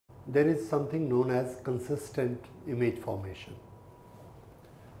there is something known as consistent image formation.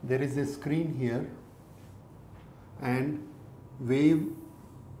 There is a screen here and wave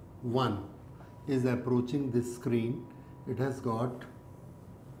 1 is approaching this screen. It has got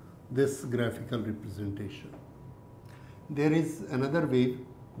this graphical representation. There is another wave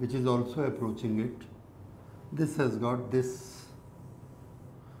which is also approaching it. This has got this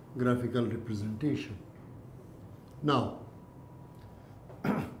graphical representation. Now,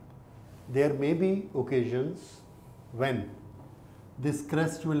 there may be occasions when this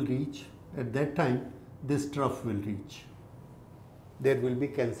crest will reach, at that time this trough will reach. There will be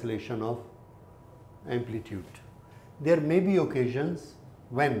cancellation of amplitude. There may be occasions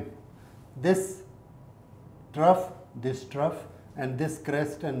when this trough and this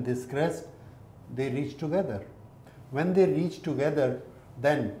crest, they reach together. When they reach together,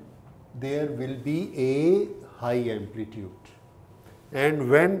 then there will be a high amplitude. And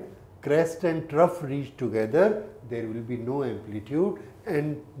when crest and trough reach together, there will be no amplitude,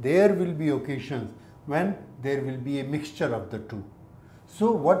 and there will be occasions when there will be a mixture of the two.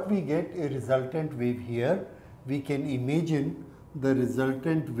 So what we get, a resultant wave here, we can imagine the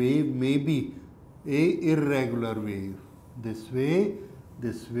resultant wave may be a irregular wave. This way,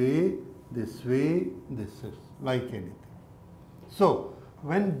 this way, this way, this is like anything. So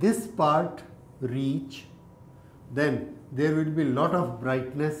when this part reach, then there will be lot of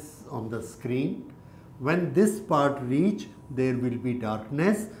brightness on the screen. When this part reach, there will be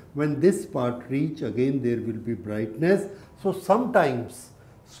darkness. When this part reach, again there will be brightness. So sometimes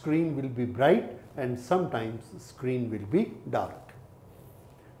screen will be bright and sometimes screen will be dark.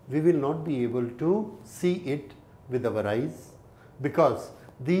 We will not be able to see it with our eyes because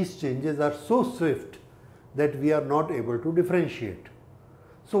these changes are so swift that we are not able to differentiate.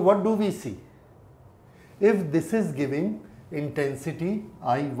 So what do we see? If this is giving intensity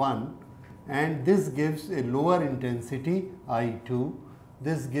I1 and this gives a lower intensity I2,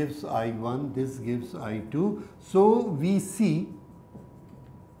 this gives I1, this gives I2, so we see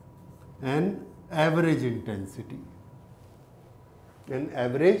an average intensity. An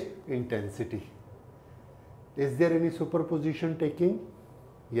average intensity. Is there any superposition taking?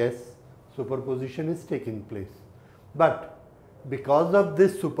 Yes, superposition is taking place. But because of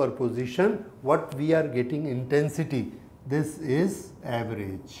this superposition, what we are getting intensity, this is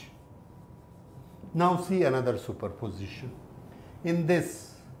average. Now see another superposition. In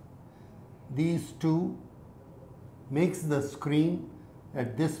this, these two makes the screen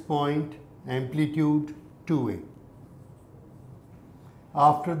at this point amplitude 2A.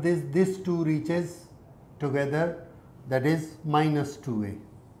 After this two reaches together, that is minus 2A.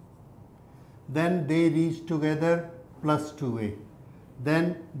 Then they reach together plus 2A.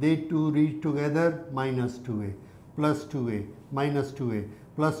 Then they two reach together minus 2A, plus 2A, minus 2A,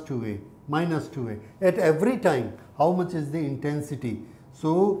 plus 2A, minus 2A. At every time, how much is the intensity?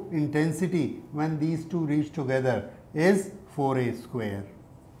 So intensity when these two reach together is 4A square.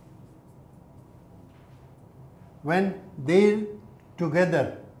 When they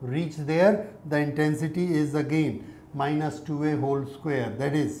together reach there, the intensity is again minus 2A whole square,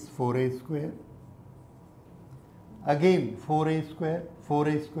 that is 4A square. Again 4A square,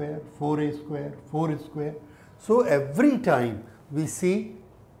 4A square, 4A square, 4A square. So every time we see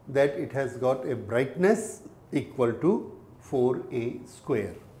that it has got a brightness equal to 4A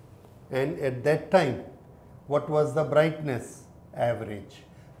square. And at that time, what was the brightness? Average.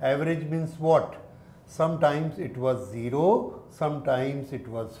 Average means what? Sometimes it was 0, sometimes it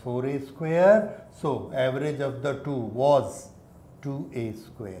was 4A square. So average of the two was 2A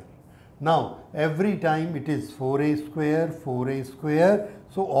square. Now every time it is 4A square, 4A square.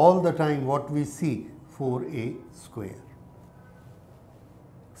 So all the time what we see? 4A square.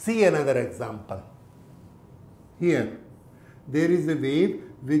 See another example. Here there is a wave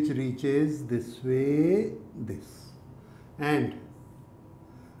which reaches this way, this, and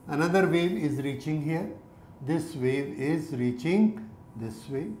another wave is reaching here. This wave is reaching this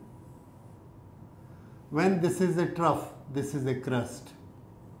way. When this is a trough, this is a crest.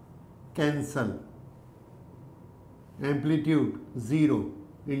 Cancel. Amplitude 0.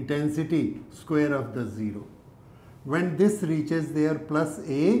 Intensity square of the 0. When this reaches there plus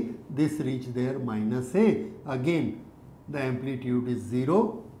A, this reach there minus A. Again the amplitude is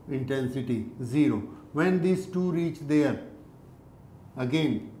 0, intensity 0. When these two reach there,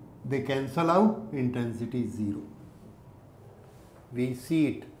 again they cancel out, intensity 0. We see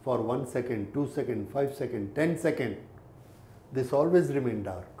it for 1 second, 2 seconds, 5 seconds, 10 seconds. This always remain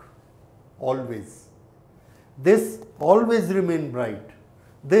dark. Always. This always remain bright.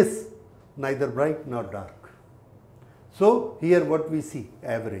 This neither bright nor dark. So here what we see?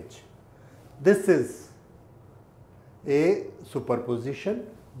 Average. This is a superposition,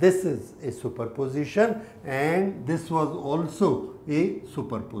 this is a superposition, and this was also a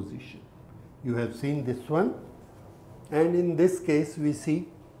superposition. You have seen this one, and in this case we see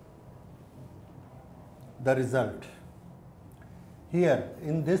the result. Here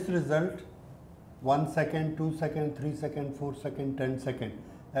in this result, 1 second, 2 second, 3 second, 4 second, 10 second,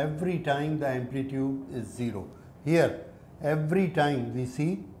 every time the amplitude is 0. Here every time we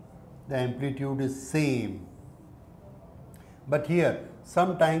see the amplitude is same. But here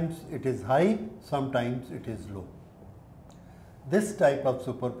sometimes it is high, sometimes it is low. This type of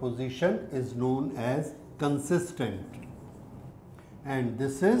superposition is known as consistent, and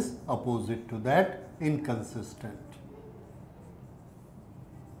this is opposite to that, inconsistent.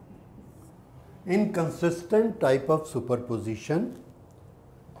 Inconsistent type of superposition,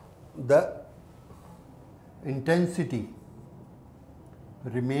 the intensity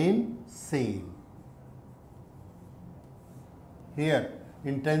remain same. Here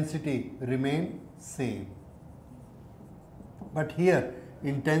intensity remain same, but here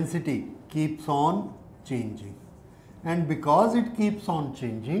intensity keeps on changing, and because it keeps on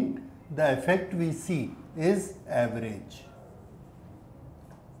changing, the effect we see is average.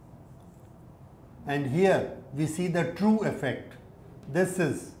 And here we see the true effect. This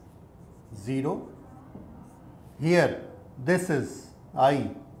is 0. Here this is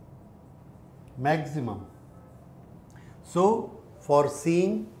I maximum. So for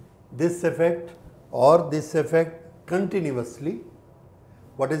seeing this effect or this effect continuously,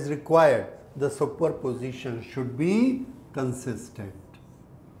 what is required? The superposition should be consistent.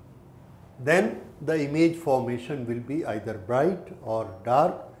 Then the image formation will be either bright or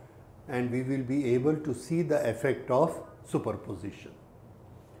dark, and we will be able to see the effect of superposition.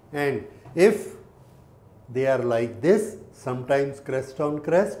 And if they are like this, sometimes crest on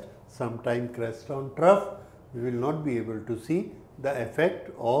crest, sometimes crest on trough, we will not be able to see the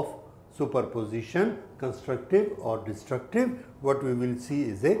effect of superposition, constructive or destructive. What we will see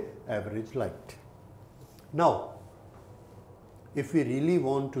is a average light. Now, if we really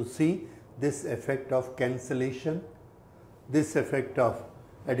want to see this effect of cancellation, this effect of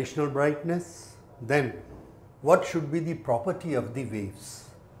additional brightness, then what should be the property of the waves?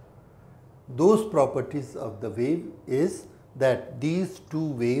 Those properties of the wave is that these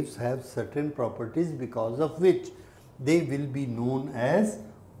two waves have certain properties because of which they will be known as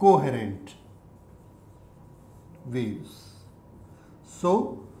coherent waves.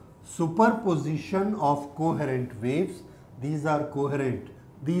 So, superposition of coherent waves, these are coherent,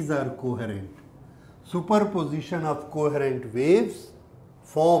 these are coherent. Superposition of coherent waves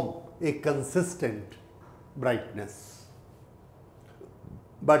form a consistent brightness.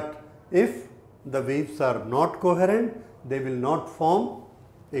 But if the waves are not coherent, they will not form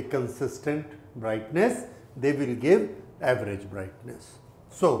a consistent brightness, they will give average brightness.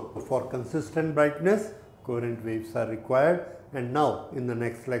 So, for consistent brightness, coherent waves are required, and now in the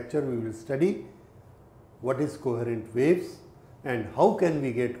next lecture we will study what is coherent waves and how can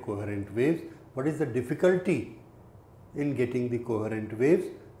we get coherent waves, what is the difficulty in getting the coherent waves,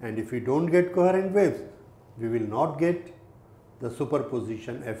 and if we don't get coherent waves, we will not get the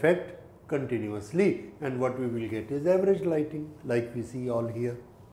superposition effect continuously, and what we will get is average lighting like we see all here.